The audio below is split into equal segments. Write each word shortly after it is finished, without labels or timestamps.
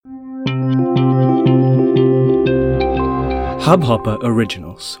Hubhopper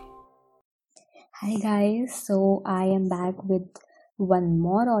Originals. Hi guys, so I am back with one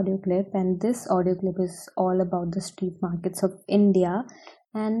more audio clip, and this audio clip is all about the street markets of India.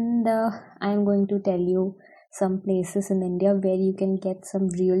 And I am going to tell you some places in India where you can get some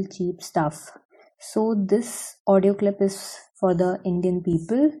real cheap stuff. So, this audio clip is for the Indian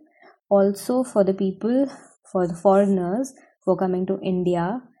people, also for the people, for the foreigners who are coming to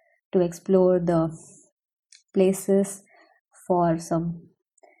India to explore the places for some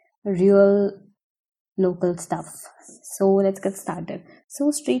real local stuff. So let's get started.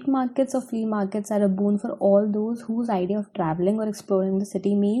 So street markets or flea markets are a boon for all those whose idea of traveling or exploring the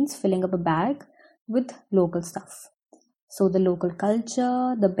city means filling up a bag with local stuff. So the local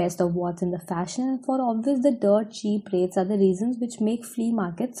culture, the best of what's in the fashion, and for obvious the dirt cheap rates are the reasons which make flea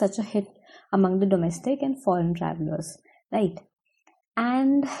markets such a hit among the domestic and foreign travelers, right?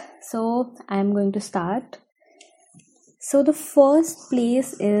 And so I'm going to start. So the first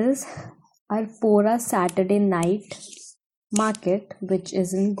place is Arpora Saturday Night Market, which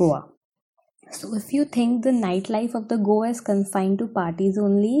is in Goa. So if you think the nightlife of the Goa is confined to parties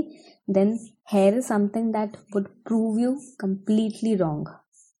only, then here is something that would prove you completely wrong.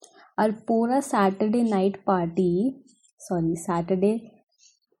 Arpora Saturday Night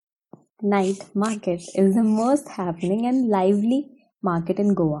Market is the most happening and lively market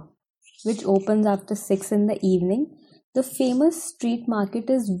in Goa, which opens after 6 in the evening. The famous street market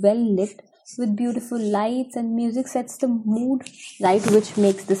is well lit with beautiful lights, and music sets the mood right, which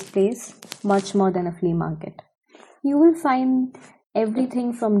makes this place much more than a flea market. You will find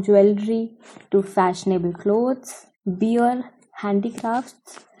everything from jewelry to fashionable clothes, beer,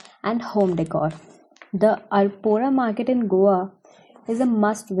 handicrafts, and home decor. The Arpora market in Goa is a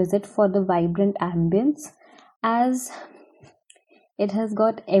must visit for the vibrant ambience, as it has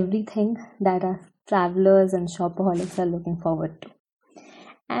got everything that our travelers and shopaholics are looking forward to.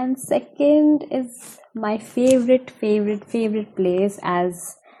 And second is my favorite place,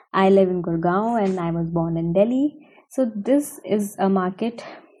 as I live in Gurgaon and I was born in Delhi. So this is a market.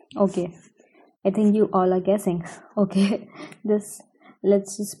 Okay, I think you all are guessing. Okay, let's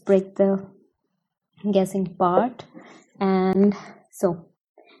just break the guessing part. And so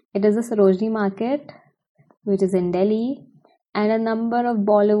it is a Sarojini market, which is in Delhi, and a number of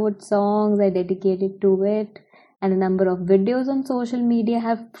Bollywood songs are dedicated to it, and a number of videos on social media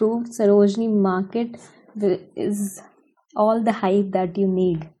have proved Sarojini market is all the hype that you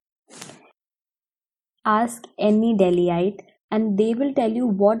need. Ask any Delhiite and they will tell you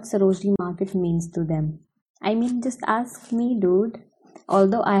what Sarojini market means to them. I mean, just ask me, dude.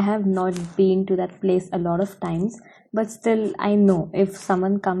 Although I have not been to that place a lot of times, but still I know if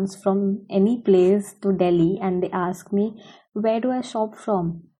someone comes from any place to Delhi and they ask me, where do I shop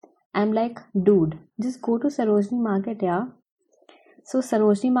from? I'm like, dude, just go to Sarojini market, yeah. So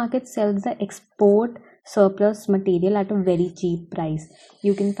Sarojini market sells the export surplus material at a very cheap price.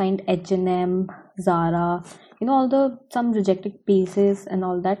 You can find H&M, Zara, all the some rejected pieces and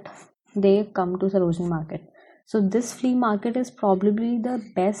all that, they come to Sarojini market. So this flea market is probably the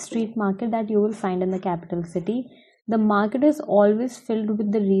best street market that you will find in the capital city. The market is always filled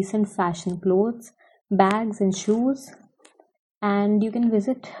with the recent fashion clothes, bags and shoes, and you can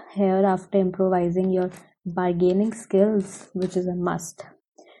visit here after improvising your bargaining skills, which is a must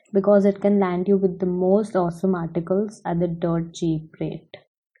because it can land you with the most awesome articles at the dirt cheap rate.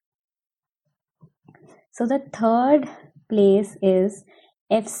 So the third place is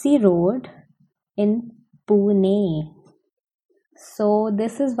FC Road in Pune. So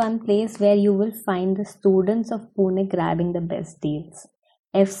this is one place where you will find the students of Pune grabbing the best deals.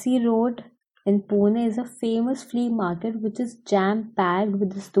 FC Road in Pune is a famous flea market which is jam-packed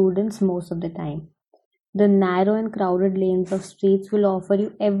with the students most of the time. The narrow and crowded lanes of streets will offer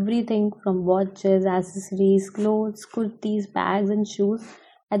you everything from watches, accessories, clothes, kurtis, bags and shoes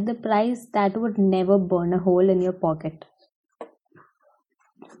at the price that would never burn a hole in your pocket.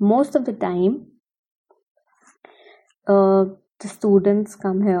 Most of the time, the students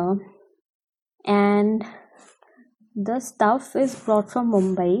come here and the stuff is brought from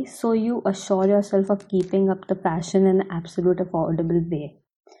Mumbai, so you assure yourself of keeping up the fashion in an absolute affordable way.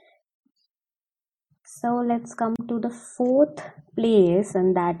 So let's come to the fourth place,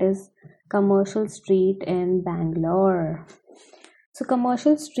 and that is Commercial Street in Bangalore. So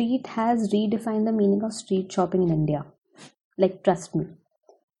Commercial Street has redefined the meaning of street shopping in India. Like, trust me.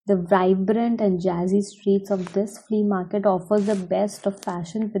 The vibrant and jazzy streets of this flea market offers the best of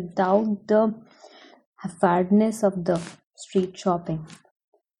fashion without the haphazardness of the street shopping.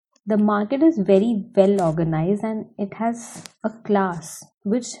 The market is very well organized and it has a class.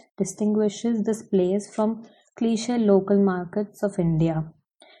 which distinguishes this place from cliche local markets of India.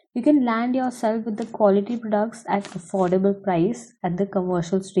 You can land yourself with the quality products at affordable price at the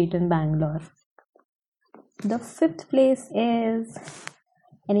commercial street in Bangalore. The fifth place is,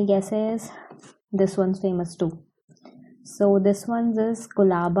 any guesses? This one's famous too. So this one is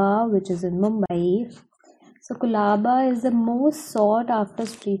Kulaba, which is in Mumbai. So Kulaba is the most sought after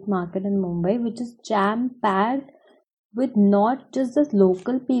street market in Mumbai, which is jam packed with not just the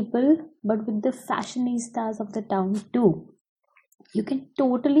local people but with the fashionistas of the town too. You can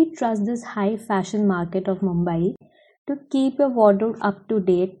totally trust this high fashion market of Mumbai to keep your wardrobe up to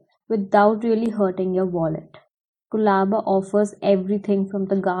date without really hurting your wallet. Kulaba offers everything from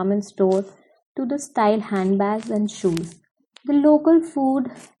the garment store to the style handbags and shoes. The local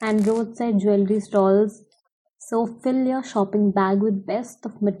food and roadside jewelry stalls, so fill your shopping bag with best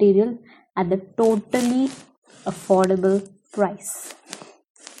of material at the totally affordable price.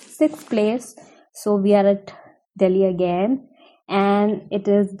 Sixth place, so we are at Delhi again, and it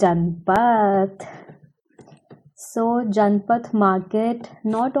is Janpath. So Janpath market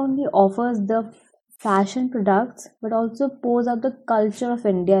not only offers the fashion products but also pours out the culture of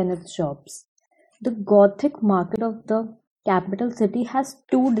India in its shops. The Gothic market of the capital city has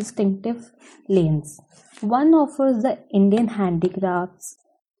two distinctive lanes. One offers the Indian handicrafts,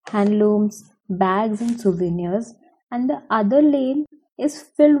 handlooms, bags, and souvenirs, and the other lane is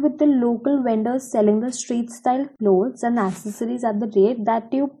filled with the local vendors selling the street style clothes and accessories at the rate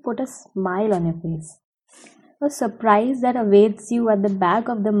that you put a smile on your face. A surprise that awaits you at the back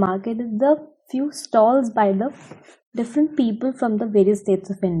of the market is the few stalls by the different people from the various states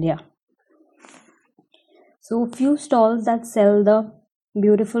of India. So, few stalls that sell the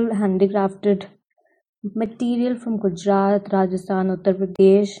beautiful handicrafted material from Gujarat, Rajasthan, Uttar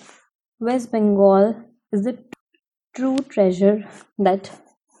Pradesh, West Bengal is the true treasure that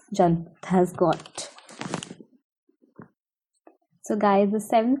Janpath has got. So, guys, the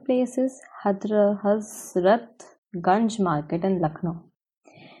seventh place is Hazrat Ganj Market in Lucknow.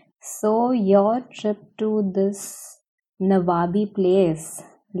 So, your trip to this Nawabi place,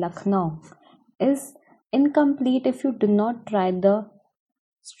 Lucknow, is incomplete if you do not try the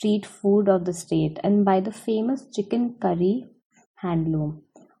street food of the state and buy the famous chicken curry handloom.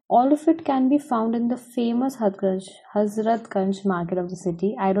 All of it can be found in the famous Hazrat Ganj market of the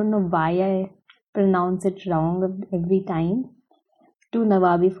city. I don't know why I pronounce it wrong every time. Too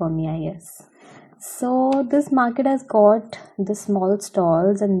Nawabi for me, I guess. So this market has got the small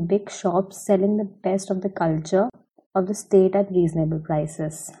stalls and big shops selling the best of the culture of the state at reasonable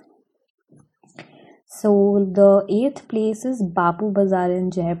prices. So the eighth place is Bapu Bazaar in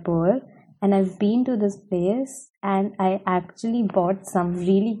Jaipur, and I've been to this place and I actually bought some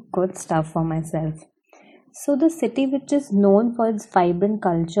really good stuff for myself. So the city, which is known for its vibrant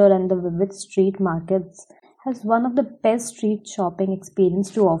culture and the vivid street markets, has one of the best street shopping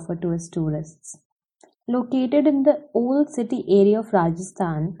experience to offer to its tourists. Located in the old city area of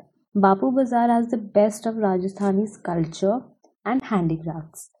Rajasthan, Bapu Bazaar has the best of Rajasthani's culture and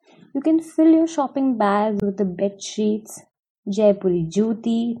handicrafts. You can fill your shopping bags with the bed sheets, Jaipuri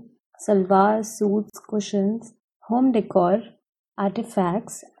juti, salwar suits, cushions, home decor,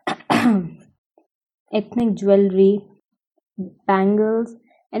 artifacts, ethnic jewelry, bangles,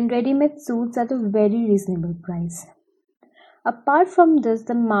 and ready-made suits at a very reasonable price. Apart from this,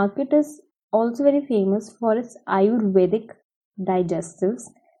 the market is also very famous for its Ayurvedic digestives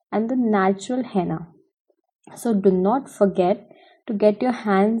and the natural henna. So do not forget to get your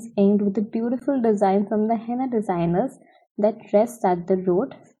hands inked with the beautiful design from the henna designers that rest at the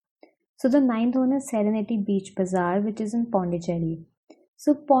road. So the ninth one is Serenity Beach Bazaar, which is in Pondicherry.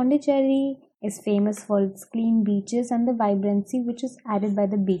 So Pondicherry is famous for its clean beaches and the vibrancy which is added by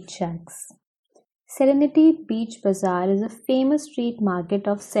the beach shacks. Serenity Beach Bazaar is a famous street market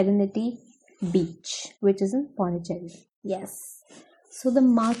of Serenity Beach, which is in Pondicherry. Yes. So the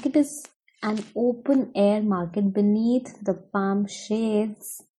market is an open air market beneath the palm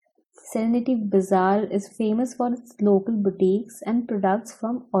shades. Serenity Bazaar is famous for its local boutiques and products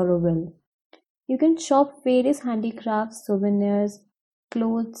from Auroville. You can shop various handicrafts, souvenirs,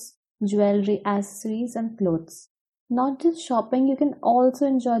 clothes, jewelry, accessories, and clothes. Not just shopping, you can also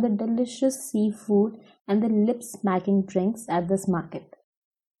enjoy the delicious seafood and the lip smacking drinks at this market.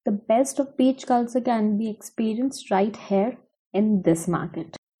 The best of beach culture can be experienced right here in this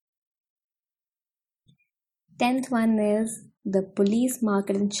market. 10th one is the police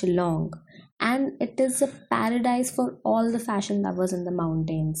market in Shillong, and it is a paradise for all the fashion lovers in the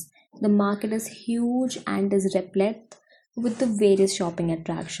mountains. The market is huge and is replete with the various shopping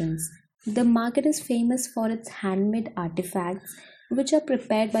attractions. The market is famous for its handmade artifacts which are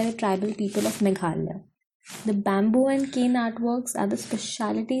prepared by the tribal people of Meghalaya. The bamboo and cane artworks are the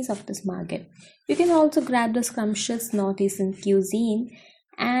specialities of this market. You can also grab the scrumptious northeastern cuisine,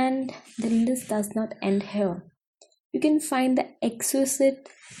 and the list does not end here. You can find the exquisite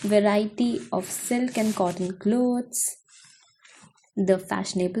variety of silk and cotton clothes, the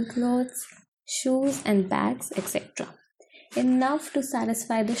fashionable clothes, shoes and bags, etc. Enough to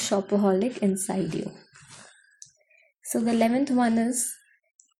satisfy the shopaholic inside you. So the 11th one is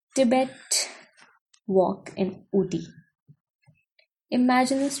Tibet Walk in Ooty.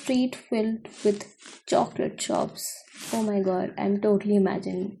 Imagine a street filled with chocolate shops. Oh my god, I'm totally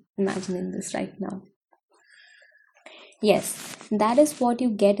imagining this right now. Yes, that is what you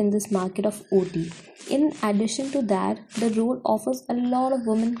get in this market of Ooty. In addition to that, the road offers a lot of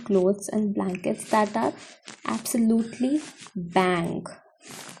women clothes and blankets that are absolutely bang.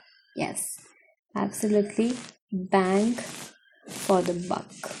 Yes, absolutely bang for the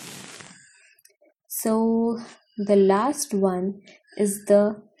buck. So the last one is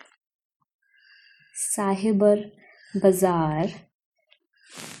the Sahibar Bazaar,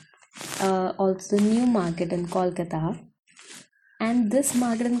 also the new market in Kolkata. And this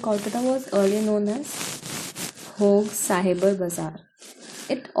market in Kolkata was earlier known as Hog Sahibar Bazaar.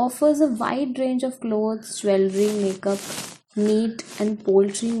 It offers a wide range of clothes, jewelry, makeup, meat and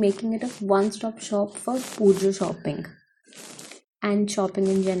poultry, making it a one-stop shop for puja shopping and shopping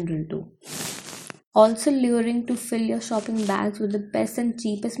in general too. Also luring to fill your shopping bags with the best and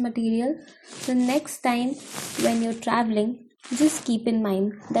cheapest material. So next time when you're traveling, just keep in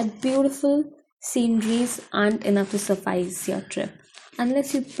mind that beautiful sceneries aren't enough to suffice your trip.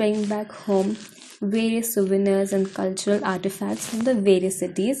 Unless you bring back home various souvenirs and cultural artifacts from the various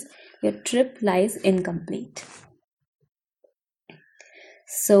cities, your trip lies incomplete.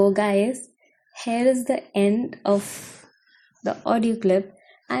 So guys, here is the end of the audio clip.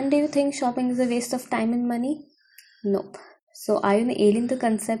 And do you think shopping is a waste of time and money? Nope. So are you ailing the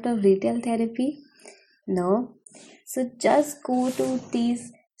concept of retail therapy? No. So just go to these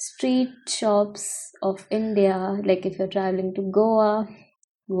street shops of India. Like if you're traveling to Goa,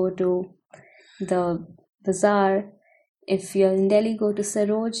 go to the bazaar. If you're in Delhi, go to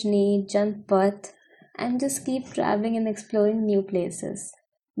Sarojini, Janpath, and just keep traveling and exploring new places.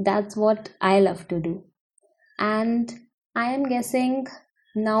 That's what I love to do. And I am guessing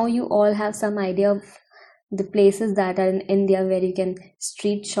now you all have some idea of the places that are in India where you can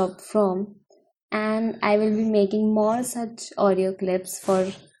street shop from, and I will be making more such audio clips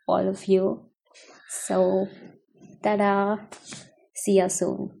for all of you. So tada, see ya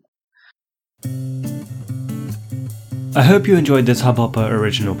soon. I hope you enjoyed this Hubhopper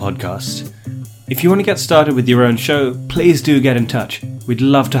original podcast. If you want to get started with your own show, please do get in touch. We'd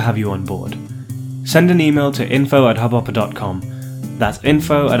love to have you on board. Send an email to info@hubhopper.com. That's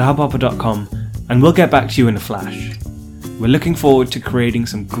info@hubhopper.com, and we'll get back to you in a flash. We're looking forward to creating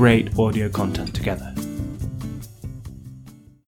some great audio content together.